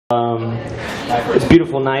It's a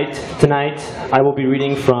beautiful night tonight. I will be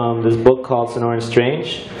reading from this book called Sonoran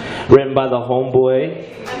Strange, written by the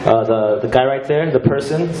homeboy, the guy right there, the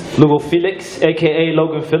person, Lugo Felix, aka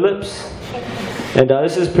Logan Phillips. And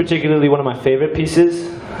this is particularly one of my favorite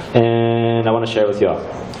pieces, and I want to share it with y'all.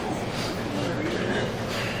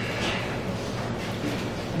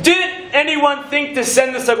 Did anyone think to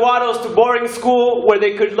send the Saguaros to boarding school where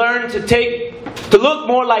they could learn to look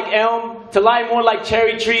more like elm, to lie more like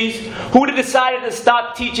cherry trees? Who decided to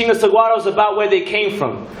stop teaching the Saguaros about where they came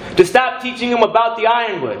from? To stop teaching them about the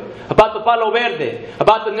ironwood, about the palo verde,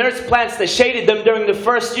 about the nurse plants that shaded them during the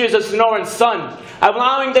first years of Sonoran sun,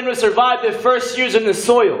 allowing them to survive their first years in the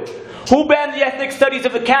soil? Who banned the ethnic studies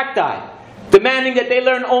of the cacti, demanding that they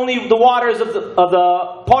learn only the waters of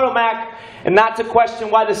the Potomac and not to question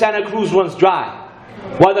why the Santa Cruz runs dry,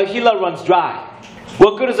 why the Gila runs dry?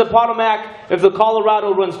 What good is the Potomac if the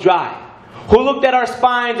Colorado runs dry? Who looked at our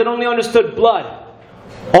spines and only understood blood,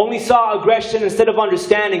 only saw aggression instead of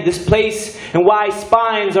understanding this place and why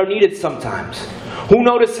spines are needed sometimes? Who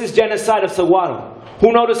notices genocide of Saguaro?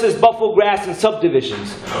 Who notices buffalo grass and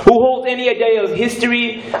subdivisions? Who holds any idea of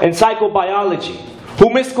history and psychobiology?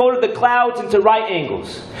 Who misquoted the clouds into right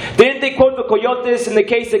angles? Didn't they quote the coyotes in the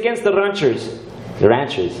case against the ranchers? The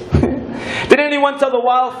ranchers. Did anyone tell the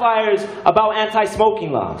wildfires about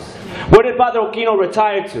anti-smoking laws? Where did Padre Oquino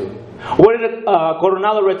retire to? Where did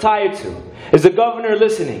Coronado retire to? Is the governor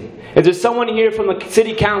listening? Is there someone here from the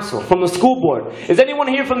city council, from the school board? Is anyone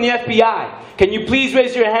here from the FBI? Can you please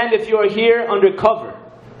raise your hand if you are here undercover?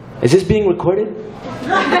 Is this being recorded?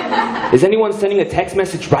 Is anyone sending a text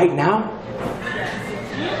message right now?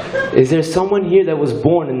 Is there someone here that was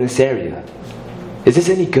born in this area? Is this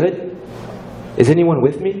any good? Is anyone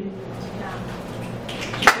with me?